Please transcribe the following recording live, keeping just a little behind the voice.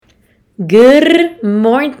Good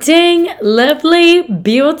morning, lovely,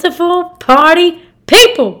 beautiful party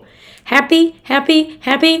people. Happy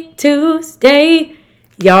Tuesday.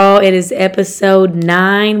 Y'all, it is episode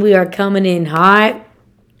 9. We are coming in hot.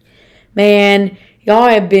 Man, y'all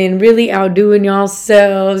have been really outdoing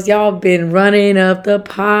yourselves. Y'all been running up the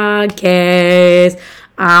podcast.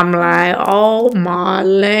 I'm like, oh my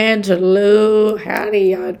Langelo, how do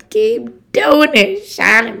y'all keep doing it?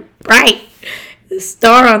 Shining bright. The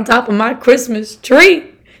star on top of my Christmas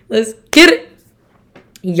tree. Let's get it.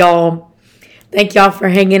 Y'all, thank y'all for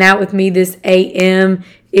hanging out with me this AM.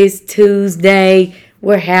 It's Tuesday.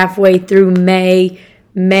 We're halfway through May.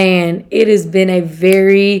 Man, it has been a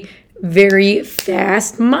very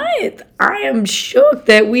fast month. I am shook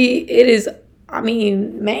that it is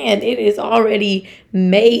already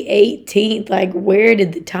May 18th. Like, where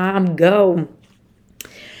did the time go?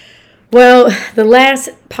 Well, the last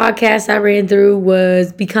podcast I ran through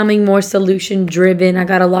was becoming more solution driven. I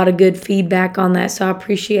got a lot of good feedback on that, so I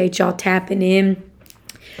appreciate y'all tapping in.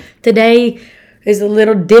 Today is a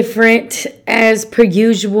little different as per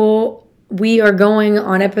usual. We are going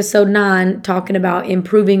on episode 9 talking about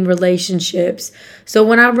improving relationships. So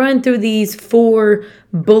when I run through these 4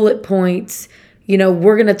 bullet points,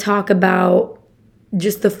 we're going to talk about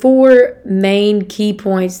just the 4 main key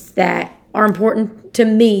points that are important to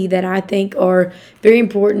me, that I think are very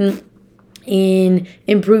important in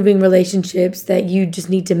improving relationships, that you just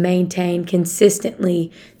need to maintain consistently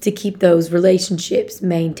to keep those relationships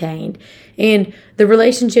maintained. And the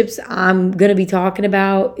relationships I'm going to be talking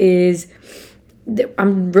about this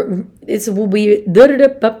will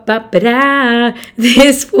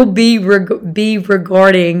be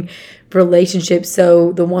regarding relationships.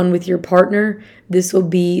 So the one with your partner, this will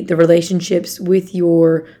be the relationships with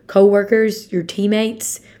your coworkers, your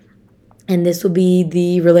teammates, and this will be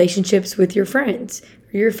the relationships with your friends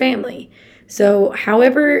or your family. So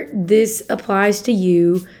however this applies to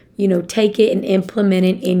you, take it and implement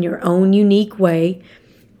it in your own unique way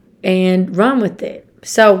and run with it.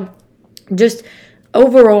 So just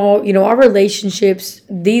overall, our relationships,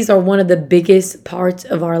 these are one of the biggest parts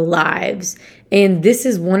of our lives. And this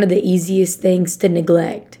is one of the easiest things to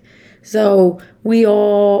neglect. So we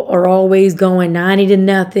all are always going 90 to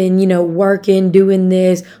nothing, working, doing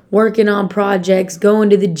this, working on projects, going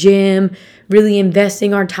to the gym, really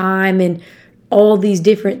investing our time in all these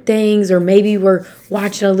different things. Or maybe we're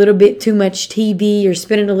watching a little bit too much TV or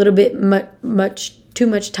spending a little bit too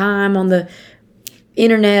much time on the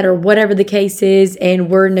internet or whatever the case is, and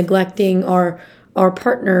we're neglecting our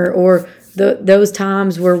partner, or those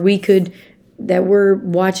times where that we're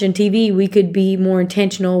watching TV, we could be more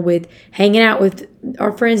intentional with hanging out with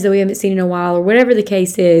our friends that we haven't seen in a while, or whatever the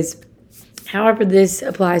case is. However this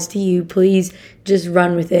applies to you, please just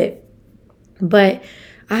run with it. But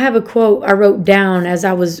I have a quote I wrote down as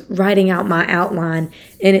I was writing out my outline,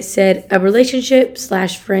 and it said, a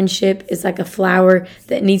relationship/friendship is like a flower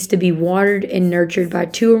that needs to be watered and nurtured by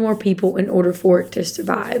 2 or more people in order for it to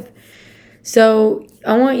survive. So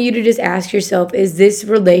I want you to just ask yourself, is this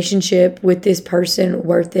relationship with this person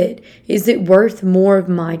worth it? Is it worth more of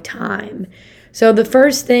my time? So the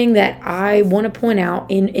first thing that I want to point out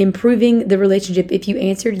in improving the relationship, if you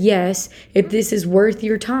answered yes, if this is worth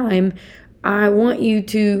your time, I want you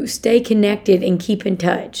to stay connected and keep in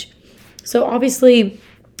touch. So obviously,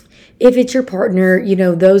 if it's your partner,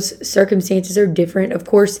 those circumstances are different. Of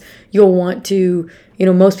course, you'll want to,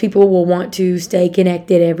 most people will want to stay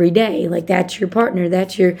connected every day. Like, that's your partner,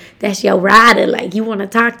 that's your rider. Like, you want to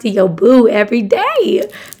talk to your boo every day.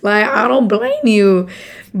 Like, I don't blame you.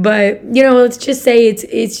 But, let's just say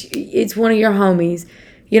it's one of your homies.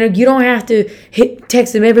 You don't have to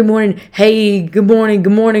text them every morning, hey, good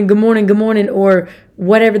morning, or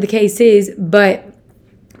whatever the case is. But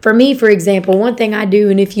for me, for example, one thing I do,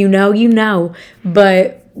 and if you know,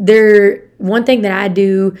 but one thing that I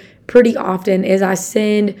do pretty often is I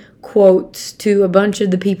send quotes to a bunch of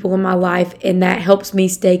the people in my life, and that helps me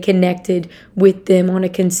stay connected with them on a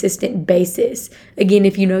consistent basis. Again,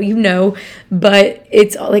 if you know, but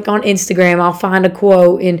it's like on Instagram, I'll find a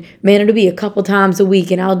quote, and man, it'll be a couple times a week,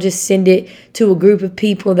 and I'll just send it to a group of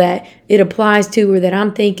people that it applies to or that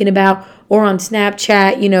I'm thinking about. Or on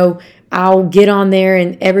Snapchat, I'll get on there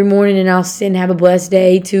and every morning and I'll send have a blessed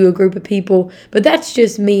day to a group of people. But that's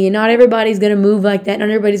just me. And not everybody's going to move like that. Not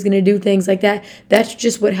everybody's going to do things like that. That's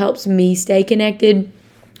just what helps me stay connected.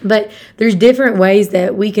 But there's different ways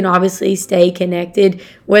that we can obviously stay connected,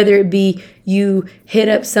 whether it be you hit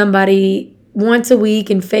up somebody once a week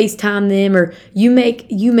and FaceTime them, or you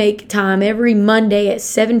make time every Monday at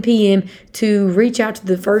 7 p.m. to reach out to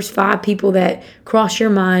the first 5 people that cross your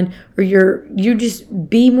mind, or you just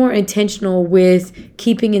be more intentional with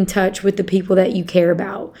keeping in touch with the people that you care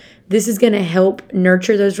about. This is going to help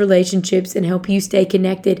nurture those relationships and help you stay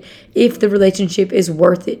connected if the relationship is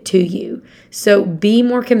worth it to you. So be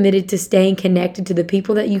more committed to staying connected to the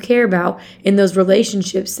people that you care about in those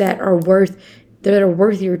relationships that are worth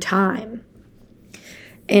your time.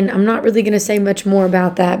 And I'm not really going to say much more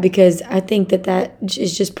about that because I think that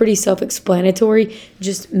is just pretty self-explanatory.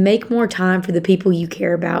 Just make more time for the people you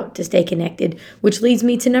care about to stay connected, which leads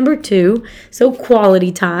me to number 2. So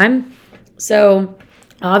quality time. So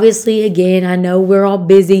obviously, again, I know we're all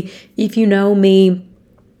busy. If you know me,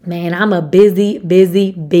 man, I'm a busy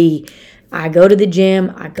bee. I go to the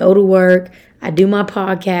gym, I go to work, I do my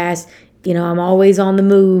podcast. You know, I'm always on the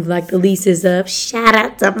move, like the lease is up. Shout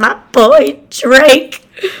out to my boy, Drake.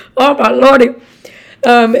 Oh, my Lordy.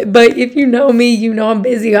 But if you know me, you know I'm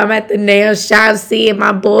busy. I'm at the nail shop seeing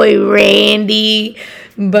my boy, Randy.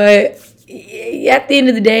 But at the end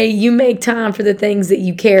of the day, you make time for the things that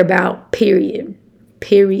you care about, period.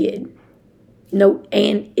 No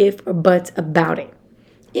and, if, or buts about it.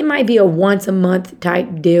 It might be a once a month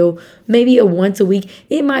type deal, maybe a once a week.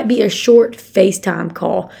 It might be a short FaceTime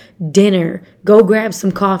call, dinner, go grab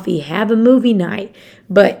some coffee, have a movie night.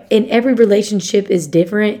 But in every relationship is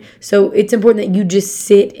different. So it's important that you just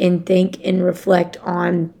sit and think and reflect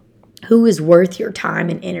on who is worth your time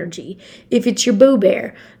and energy. If it's your boo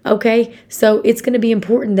bear, okay? So it's going to be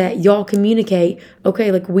important that y'all communicate,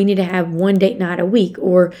 okay, like we need to have one date night a week,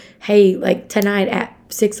 or hey, like tonight at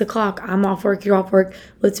 6 o'clock, I'm off work, you're off work.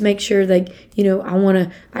 Let's make sure, like, you know,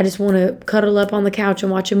 I just want to cuddle up on the couch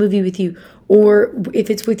and watch a movie with you. Or if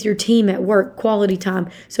it's with your team at work, quality time.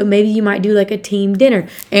 So maybe you might do like a team dinner.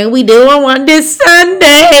 And we do on one this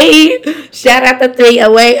Sunday. Shout out to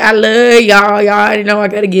 308. I love y'all. Y'all already know I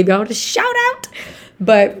got to give y'all a shout out.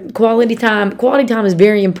 But quality time is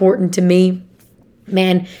very important to me.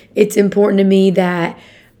 Man, it's important to me that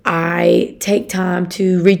I take time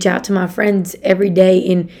to reach out to my friends every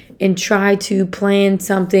day and try to plan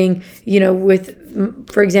something, you know, with,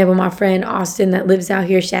 for example, my friend Austin that lives out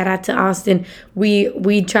here. Shout out to Austin.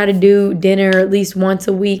 We try to do dinner at least once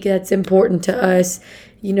a week. That's important to us,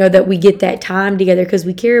 you know, that we get that time together because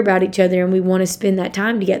we care about each other and we want to spend that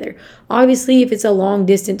time together. Obviously, if it's a long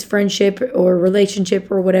distance friendship or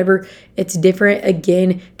relationship or whatever, it's different.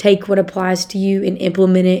 Again, take what applies to you and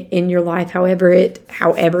implement it in your life however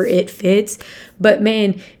it fits. But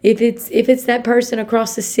man, if it's that person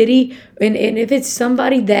across the city and if it's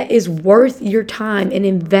somebody that is worth your time and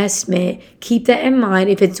investment, keep that in mind.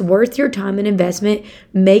 If it's worth your time and investment,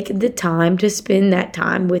 make the time to spend that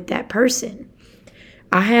time with that person.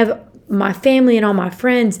 I have my family and all my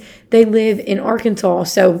friends, they live in Arkansas.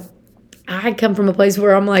 So I come from a place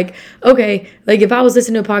where I'm like, okay, like if I was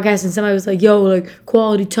listening to a podcast and somebody was like, yo, like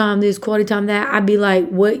quality time this, quality time that, I'd be like,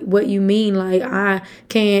 what you mean? Like I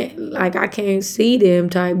can't see them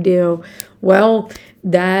type deal. Well,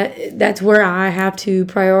 that's where I have to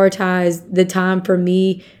prioritize the time for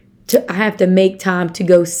me. I have to make time to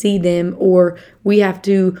go see them, or we have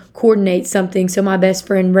to coordinate something. So my best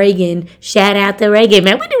friend Reagan, shout out to Reagan,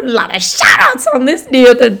 man. We're doing a lot of shout outs on this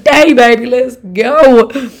deal today, baby. Let's go.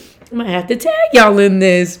 I might have to tag y'all in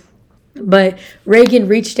this. But Reagan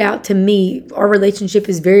reached out to me. Our relationship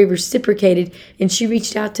is very reciprocated. And she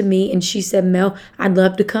reached out to me and she said, Mel, I'd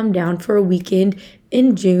love to come down for a weekend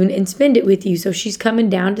in June and spend it with you. So she's coming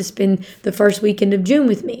down to spend the first weekend of June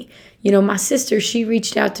with me. You know, my sister, she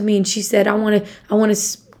reached out to me and she said, I want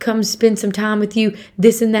to come spend some time with you,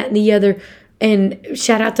 this and that and the other. And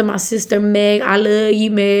shout out to my sister, Meg. I love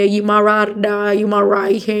you, Meg. You my ride or die. You my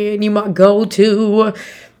right hand. You my go-to.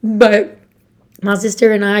 But my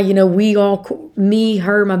sister and I, you know, we all, me,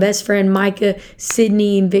 her, my best friend, Micah,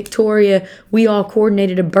 Sydney, and Victoria, we all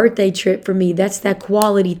coordinated a birthday trip for me. That's that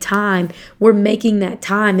quality time. We're making that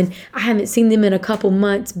time. And I haven't seen them in a couple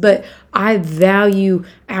months, but I value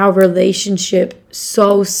our relationship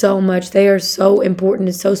so much. They are so important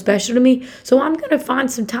and so special to me. So I'm going to find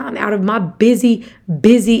some time out of my busy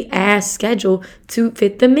ass schedule to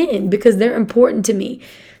fit them in because they're important to me.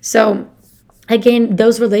 So again,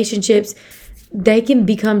 those relationships, they can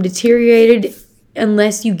become deteriorated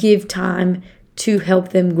unless you give time to help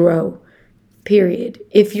them grow, period.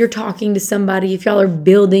 If you're talking to somebody, if y'all are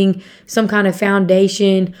building some kind of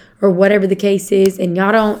foundation or whatever the case is, and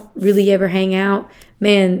y'all don't really ever hang out,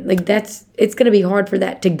 man, like it's going to be hard for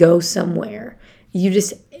that to go somewhere. You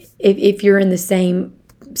just, if you're in the same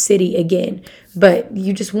city again. But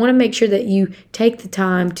you just want to make sure that you take the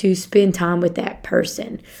time to spend time with that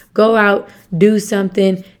person. Go out, do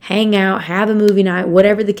something, hang out, have a movie night,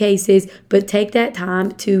 whatever the case is, but take that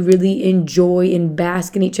time to really enjoy and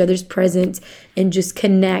bask in each other's presence and just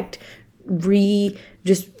connect,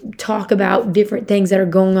 just talk about different things that are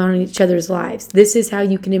going on in each other's lives. This is how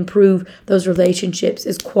you can improve those relationships,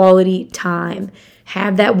 is quality time.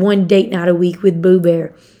 Have that one date night a week with Boo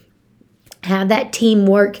Bear. Have that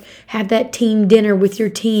teamwork, have that team dinner with your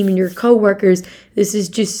team and your coworkers. This is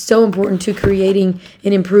just so important to creating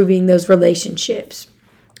and improving those relationships.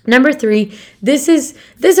 Number 3, this is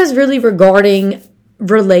really regarding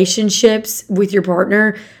relationships with your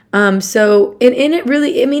partner. So it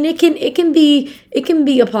really, I mean, it can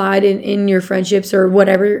be applied in your friendships or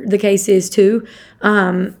whatever the case is too.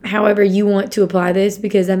 However you want to apply this,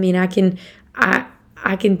 because I mean, I can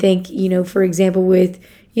think, for example, with,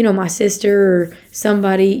 my sister or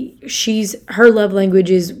somebody, her love language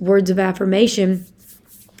is words of affirmation.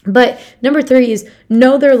 But number 3 is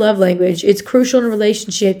know their love language. It's crucial in a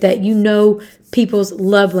relationship that you know people's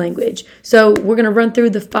love language. So we're going to run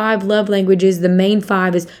through the 5 love languages. The main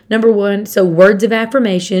 5 is number 1, so words of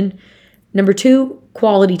affirmation. Number 2,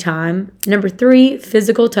 quality time. Number 3,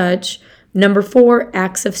 physical touch. Number 4,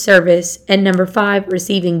 acts of service. And number 5,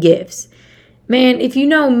 receiving gifts. Man, if you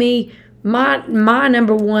know me, my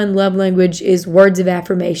number 1 love language is words of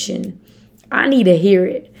affirmation. I need to hear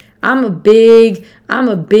it. I'm a big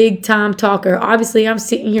time talker. Obviously, I'm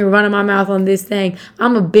sitting here running my mouth on this thing.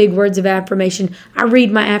 I'm a big words of affirmation. I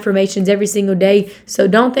read my affirmations every single day. So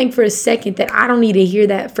don't think for a second that I don't need to hear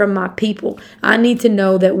that from my people. I need to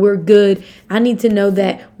know that we're good. I need to know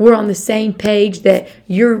that we're on the same page, that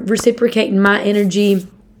you're reciprocating my energy,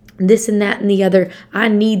 this and that and the other. I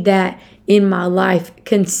need that in my life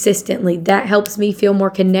consistently. That helps me feel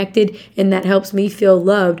more connected, and that helps me feel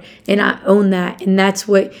loved, and I own that. And that's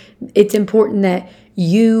what it's important, that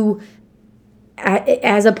you,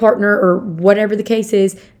 as a partner or whatever the case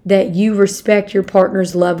is, that you respect your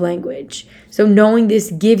partner's love language. So knowing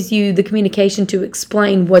this gives you the communication to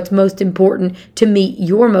explain what's most important to meet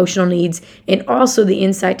your emotional needs, and also the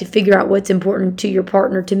insight to figure out what's important to your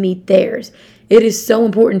partner to meet theirs. It is so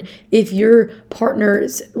important. If your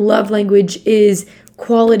partner's love language is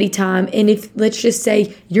quality time, and if, let's just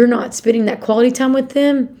say, you're not spending that quality time with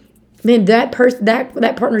them, man, that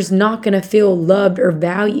partner's not going to feel loved or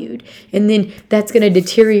valued, and then that's going to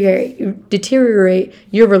deteriorate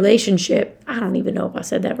your relationship. I don't even know if I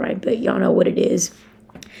said that right, but y'all know what it is.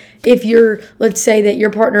 If let's say that your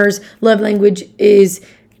partner's love language is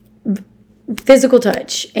physical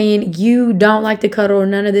touch and you don't like to cuddle or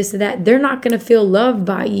none of this or that, they're not going to feel loved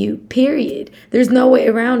by you, period. There's no way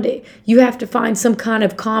around it. You have to find some kind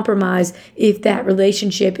of compromise if that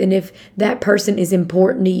relationship and if that person is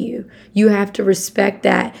important to you. You have to respect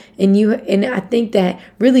that. And I think that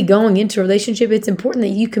really going into a relationship, it's important that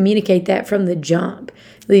you communicate that from the jump.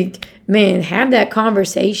 Like, man, have that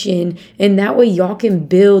conversation, and that way y'all can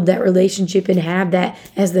build that relationship and have that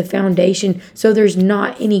as the foundation, so there's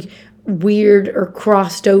not any weird or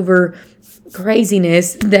crossed over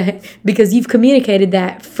craziness, that because you've communicated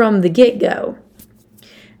that from the get-go.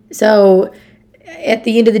 So at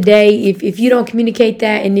the end of the day, if you don't communicate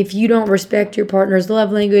that, and if you don't respect your partner's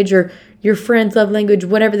love language or your friend's love language,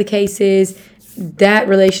 whatever the case is, that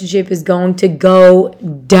relationship is going to go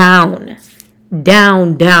down.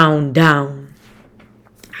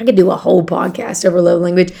 I could do a whole podcast over love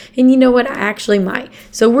language, and you know what? I actually might.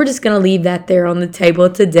 So we're just going to leave that there on the table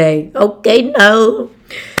today. Okay, no.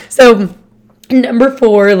 So number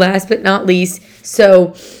 4, last but not least,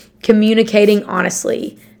 so communicating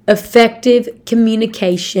honestly. Effective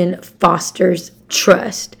communication fosters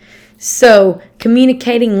trust. So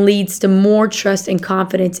communicating leads to more trust and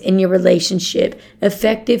confidence in your relationship.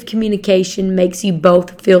 Effective communication makes you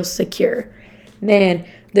both feel secure. Man,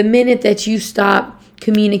 the minute that you stop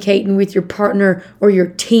communicating with your partner or your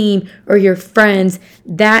team or your friends,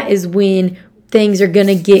 that is when things are going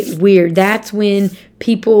to get weird. That's when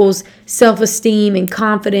people's self-esteem and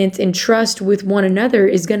confidence and trust with one another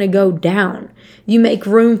is going to go down. You make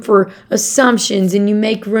room for assumptions, and you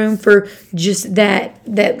make room for just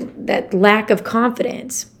that lack of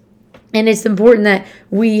confidence. And it's important that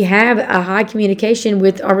we have a high communication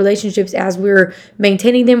with our relationships as we're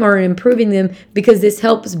maintaining them or improving them, because this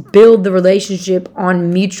helps build the relationship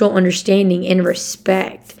on mutual understanding and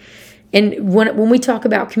respect. And when we talk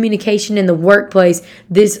about communication in the workplace,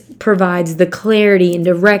 this provides the clarity and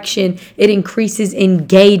direction. It increases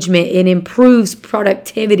engagement. It improves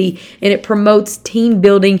productivity. And it promotes team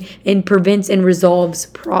building and prevents and resolves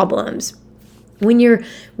problems. When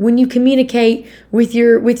you communicate with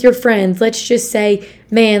your friends, let's just say,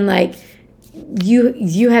 man, like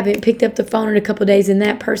you haven't picked up the phone in a couple of days and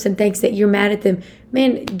that person thinks that you're mad at them,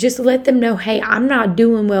 man, just let them know, hey, I'm not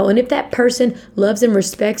doing well. And if that person loves and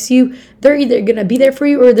respects you, they're either going to be there for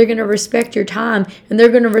you or they're going to respect your time, and they're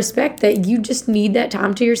going to respect that you just need that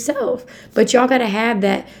time to yourself. But y'all got to have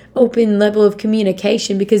that open level of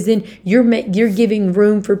communication, because then you're giving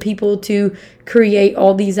room for people to create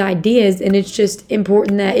all these ideas. And it's just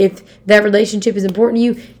important that if that relationship is important to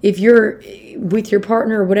you, if you're with your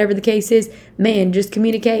partner or whatever the case is, man, just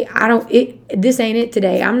communicate. This ain't it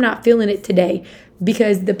today. I'm not feeling it today,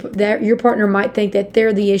 because your partner might think that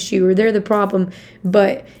they're the issue or they're the problem.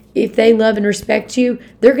 But if they love and respect you,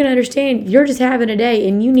 they're going to understand you're just having a day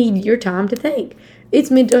and you need your time to think.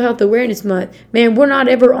 It's Mental Health Awareness Month. Man, we're not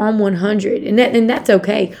ever on 100, and that's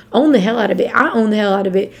okay. Own the hell out of it. I own the hell out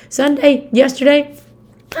of it. Yesterday,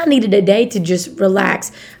 I needed a day to just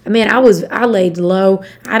relax. I laid low.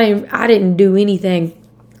 I didn't do anything.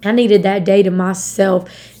 I needed that day to myself.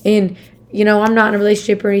 And I'm not in a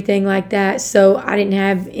relationship or anything like that, so I didn't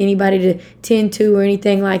have anybody to tend to or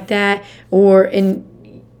anything like that, or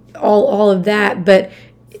in all of that. But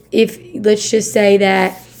let's just say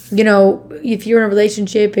that, if you're in a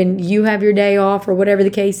relationship and you have your day off or whatever the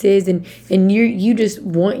case is, and you just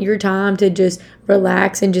want your time to just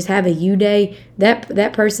relax and just have a you day,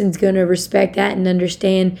 that person's going to respect that and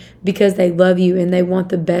understand, because they love you and they want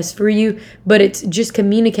the best for you. But it's just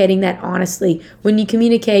communicating that honestly. When you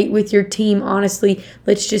communicate with your team honestly,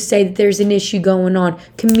 let's just say that there's an issue going on,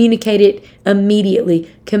 communicate it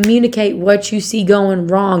immediately. Communicate what you see going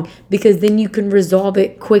wrong, because then you can resolve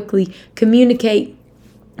it quickly. Communicate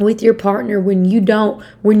with your partner when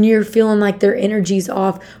you're feeling like their energy's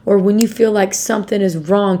off, or when you feel like something is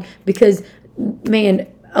wrong, because, man,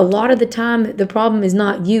 a lot of the time the problem is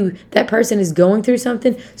not you. That person is going through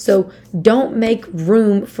something. So don't make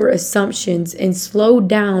room for assumptions, and slow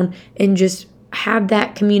down and just have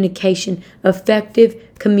that communication. Effective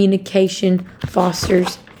communication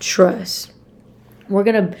fosters trust. We're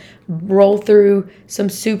going to roll through some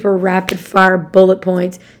super rapid fire bullet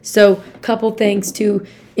points. So, couple things to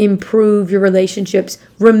improve your relationships.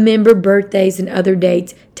 Remember birthdays and other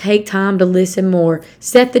dates. Take time to listen more.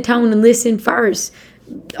 Set the tone and listen first.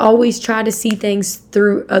 Always try to see things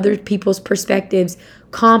through other people's perspectives.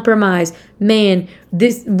 Compromise. Man,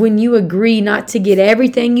 when you agree not to get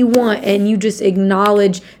everything you want, and you just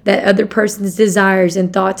acknowledge that other person's desires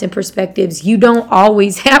and thoughts and perspectives, you don't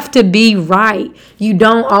always have to be right. You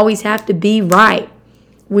don't always have to be right.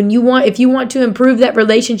 If you want to improve that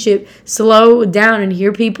relationship, slow down and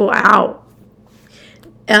hear people out.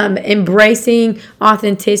 Embracing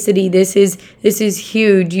authenticity. This is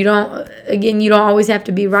huge. You don't always have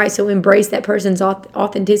to be right. So embrace that person's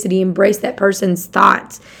authenticity. Embrace that person's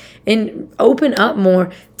thoughts, and open up more.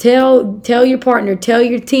 Tell your partner, tell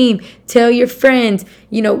your team, tell your friends,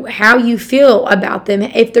 how you feel about them.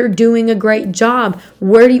 If they're doing a great job,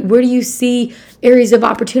 where do you see areas of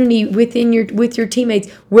opportunity with your teammates?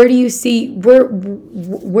 Where do you see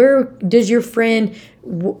where does your friend,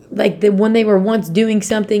 like when they were once doing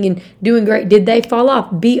something and doing great, did they fall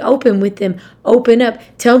off? Be open with them. Open up.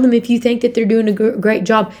 Tell them if you think that they're doing a great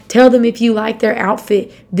job. Tell them if you like their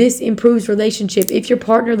outfit. This improves relationship. If your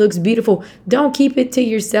partner looks beautiful, don't keep it to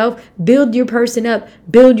yourself. Build your person up.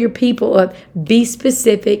 Build your people up. Be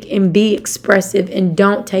specific and be expressive, and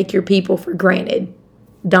don't take your people for granted.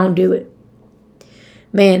 Don't do it.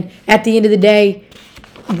 Man, at the end of the day,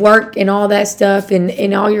 work and all that stuff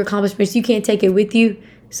and all your accomplishments, you can't take it with you.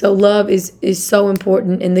 So love is so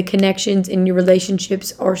important, and the connections in your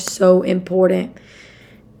relationships are so important.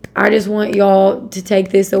 I just want y'all to take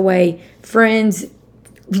this away. Friends,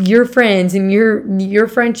 your friends and your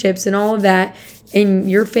friendships and all of that, and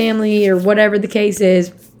your family or whatever the case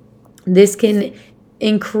is, this can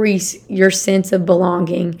increase your sense of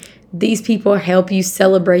belonging. These people help you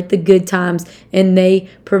celebrate the good times, and they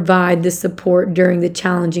provide the support during the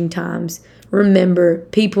challenging times. Remember,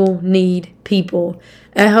 people need people.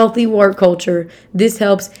 A healthy work culture. This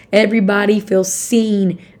helps everybody feel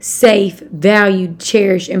seen, safe, valued,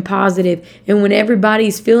 cherished, and positive. And when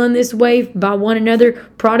everybody's feeling this way by one another,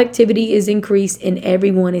 productivity is increased and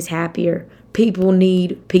everyone is happier. People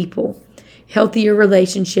need people. Healthier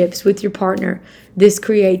relationships with your partner. This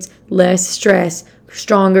creates less stress,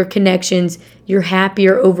 stronger connections. You're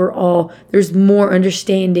happier overall. There's more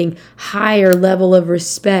understanding, higher level of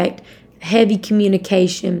respect, heavy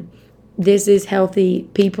communication. This is healthy.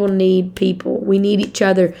 People need people. We need each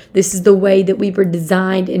other. This is the way that we were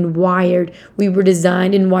designed and wired. We were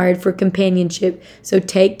designed and wired for companionship. So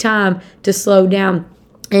take time to slow down.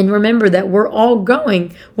 And remember that we're all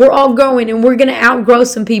growing, and we're going to outgrow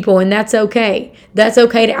some people, and that's okay. That's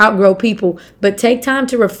okay to outgrow people, but take time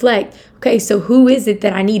to reflect. Okay, so who is it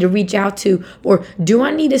that I need to reach out to? Or do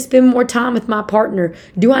I need to spend more time with my partner?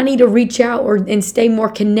 Do I need to reach out and stay more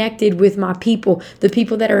connected with my people, the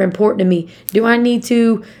people that are important to me? Do I need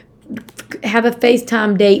to have a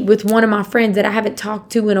FaceTime date with one of my friends that I haven't talked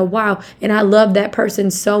to in a while, and I love that person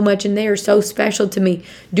so much and they are so special to me?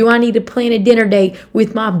 Do I need to plan a dinner date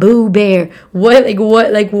with my boo bear? What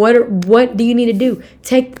do you need to do?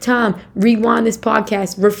 Take time, rewind this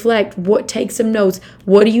podcast, reflect, take some notes.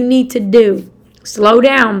 What do you need to do? Slow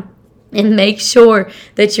down and make sure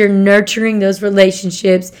that you're nurturing those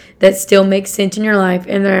relationships that still make sense in your life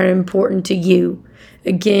and that are important to you.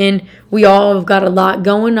 Again, we all have got a lot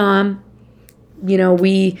going on. You know,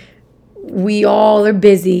 we all are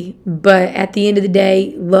busy, but at the end of the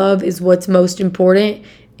day, love is what's most important,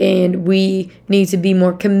 and we need to be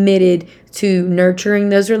more committed to nurturing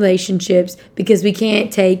those relationships, because we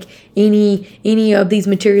can't take any of these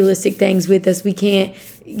materialistic things with us. We can't,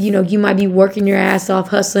 you might be working your ass off,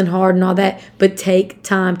 hustling hard and all that, but take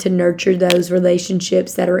time to nurture those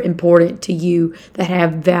relationships that are important to you, that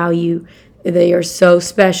have value. They are so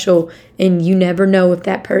special, and you never know if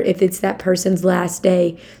it's that person's last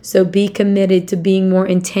day. So be committed to being more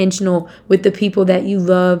intentional with the people that you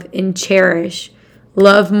love and cherish.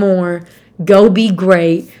 Love more. Go be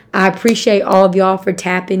great. I appreciate all of y'all for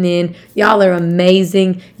tapping in. Y'all are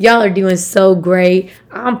amazing. Y'all are doing so great.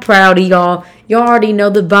 I'm proud of y'all. Y'all already know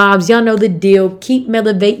the vibes. Y'all know the deal. Keep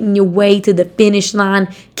elevating your way to the finish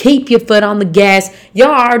line. Keep your foot on the gas. Y'all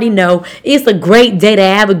already know it's a great day to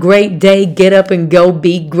have a great day. Get up and go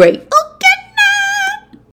be great.